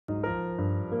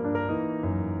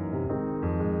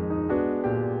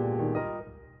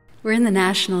We're in the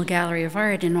National Gallery of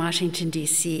Art in Washington,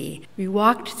 D.C. We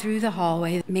walked through the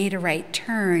hallway, made a right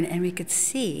turn, and we could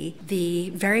see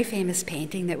the very famous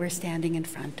painting that we're standing in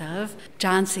front of,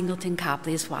 John Singleton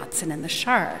Copley's Watson and the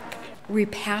Shark. We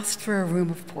passed for a room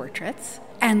of portraits,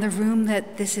 and the room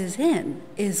that this is in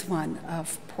is one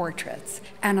of portraits.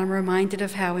 And I'm reminded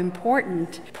of how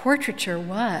important portraiture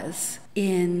was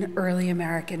in early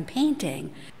American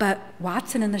painting. But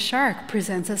Watson and the Shark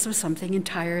presents us with something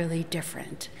entirely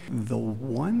different. The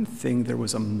one thing there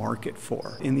was a market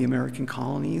for in the American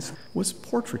colonies was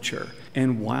portraiture.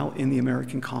 And while in the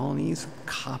American colonies,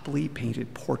 Copley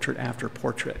painted portrait after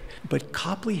portrait. But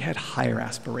Copley had higher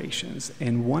aspirations,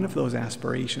 and one of those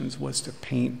aspirations was to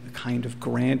paint the kind of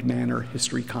grand manner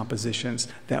history compositions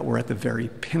that were at the very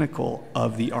pinnacle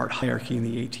of the art hierarchy in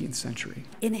the 18th century.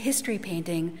 In a history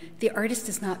painting, the artist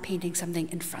is not painting something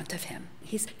in front of him.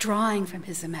 He's drawing from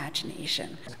his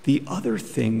imagination. The other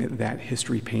thing that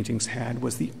history paintings had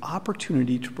was the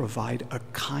opportunity to provide a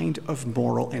kind of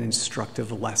moral and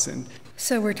instructive lesson.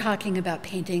 So we're talking about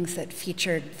paintings that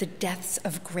featured the deaths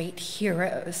of great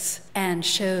heroes and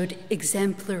showed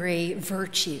exemplary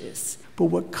virtues. But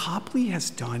what Copley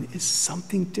has done is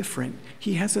something different.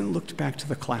 He hasn't looked back to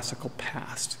the classical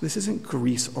past. This isn't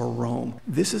Greece or Rome.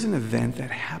 This is an event that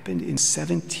happened in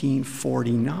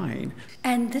 1749.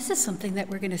 And this is something that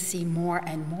we're going to see more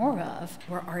and more of,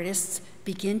 where artists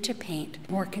begin to paint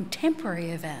more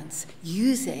contemporary events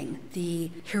using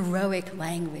the heroic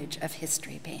language of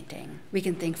history painting. We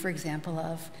can think, for example,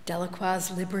 of Delacroix's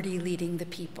Liberty Leading the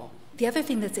People. The other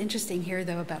thing that's interesting here,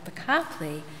 though, about the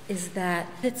Copley is that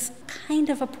it's kind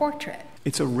of a portrait.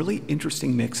 It's a really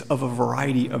interesting mix of a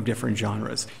variety of different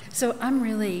genres. So I'm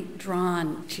really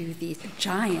drawn to the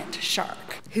giant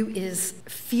shark who is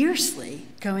fiercely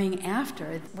going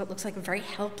after what looks like a very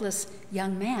helpless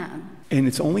young man. And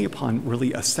it's only upon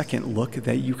really a second look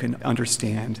that you can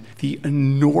understand the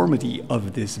enormity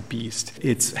of this beast.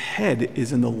 Its head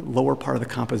is in the lower part of the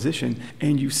composition,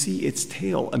 and you see its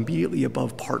tail immediately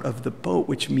above part of the boat,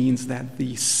 which means that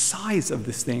the size of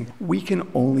this thing we can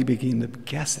only begin to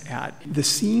guess at. The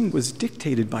scene was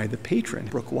dictated by the patron,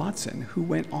 Brooke Watson, who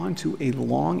went on to a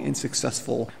long and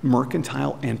successful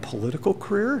mercantile and political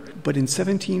career, but in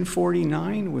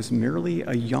 1749 was merely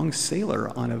a young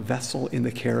sailor on a vessel in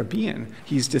the Caribbean.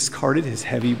 He's discarded his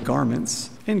heavy garments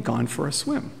and gone for a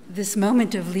swim. This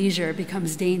moment of leisure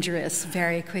becomes dangerous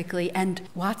very quickly, and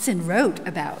Watson wrote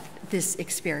about this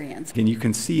experience. And you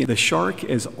can see the shark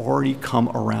has already come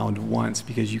around once,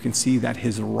 because you can see that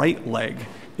his right leg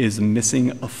is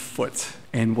missing a foot.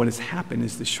 And what has happened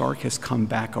is the shark has come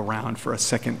back around for a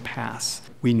second pass.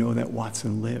 We know that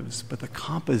Watson lives, but the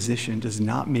composition does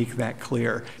not make that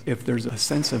clear. If there's a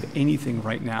sense of anything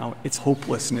right now, it's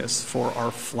hopelessness for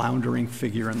our floundering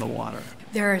figure in the water.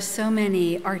 There are so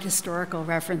many art historical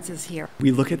references here.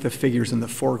 We look at the figures in the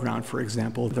foreground, for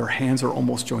example. Their hands are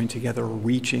almost joined together,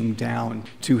 reaching down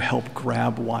to help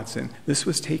grab Watson. This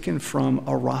was taken from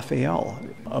a Raphael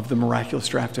of the Miraculous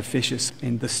Draught of Fishes,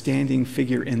 and the standing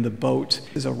figure in the boat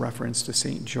is a reference to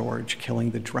St. George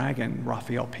killing the dragon.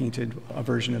 Raphael painted a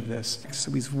version of this. So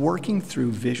he's working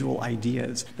through visual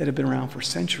ideas that have been around for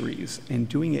centuries and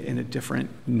doing it in a different,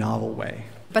 novel way.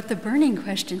 But the burning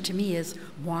question to me is,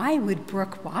 why would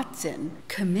Brooke Watson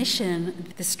commission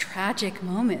this tragic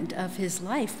moment of his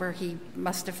life where he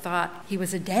must have thought he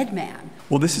was a dead man?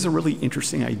 Well, this is a really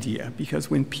interesting idea, because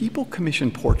when people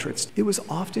commission portraits, it was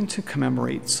often to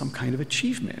commemorate some kind of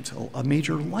achievement, a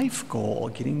major life goal,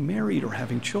 getting married or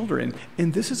having children.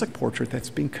 And this is a portrait that's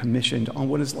been commissioned on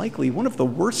what is likely one of the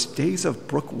worst days of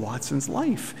Brooke Watson's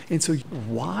life. And so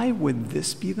why would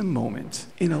this be the moment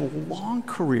in a long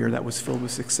career that was filled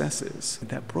with successes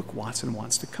that Brooke Watson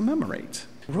wants to commemorate?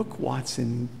 Brooke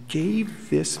Watson gave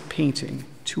this painting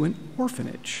to an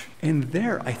orphanage. And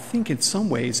there, I think in some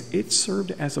ways, it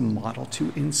served as a model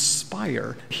to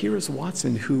inspire. Here is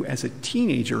Watson, who as a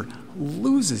teenager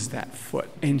loses that foot.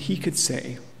 And he could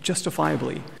say,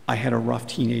 justifiably, I had a rough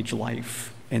teenage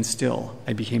life. And still,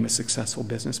 I became a successful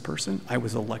business person. I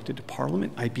was elected to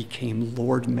Parliament. I became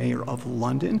Lord Mayor of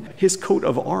London. His coat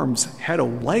of arms had a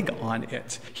leg on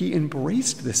it. He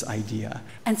embraced this idea.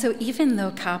 And so even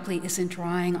though Copley isn't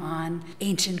drawing on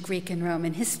ancient Greek and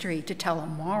Roman history to tell a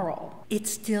moral, it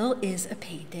still is a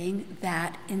painting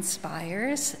that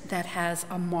inspires, that has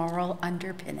a moral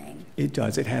underpinning. It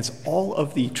does. It has all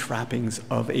of the trappings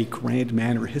of a grand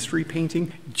manner history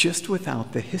painting, just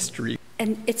without the history.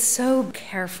 And it's so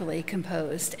carefully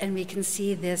composed, and we can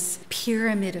see this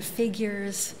pyramid of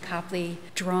figures, Copley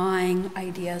drawing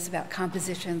ideas about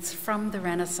compositions from the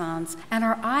Renaissance, and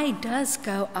our eye does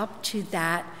go up to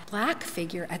that black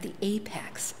figure at the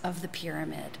apex of the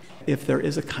pyramid. If there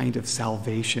is a kind of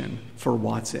salvation for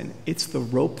Watson, it's the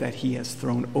rope that he has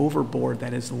thrown overboard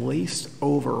that is laced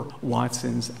over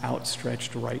Watson's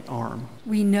outstretched right arm.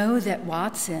 We know that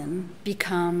Watson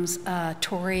becomes a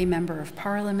Tory member of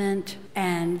Parliament,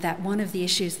 and that one of the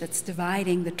issues that's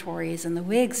dividing the Tories and the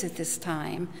Whigs at this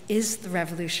time is the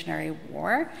Revolutionary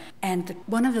War. And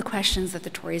one of the questions that the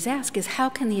Tories ask is, how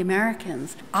can the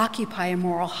Americans occupy a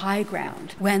moral high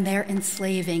ground when they're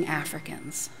enslaving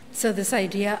Africans? So this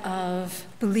idea of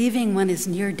believing one is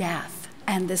near death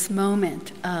and this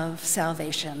moment of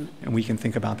salvation. And we can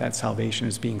think about that salvation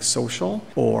as being social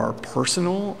or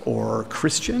personal or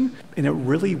Christian, and it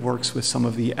really works with some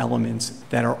of the elements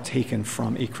that are taken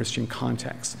from a Christian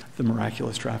context. The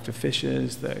miraculous draught of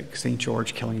fishes, the St.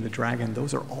 George killing the dragon,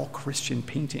 those are all Christian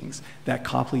paintings that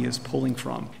Copley is pulling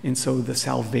from. And so the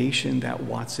salvation that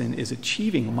Watson is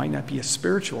achieving might not be a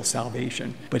spiritual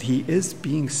salvation, but he is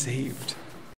being saved.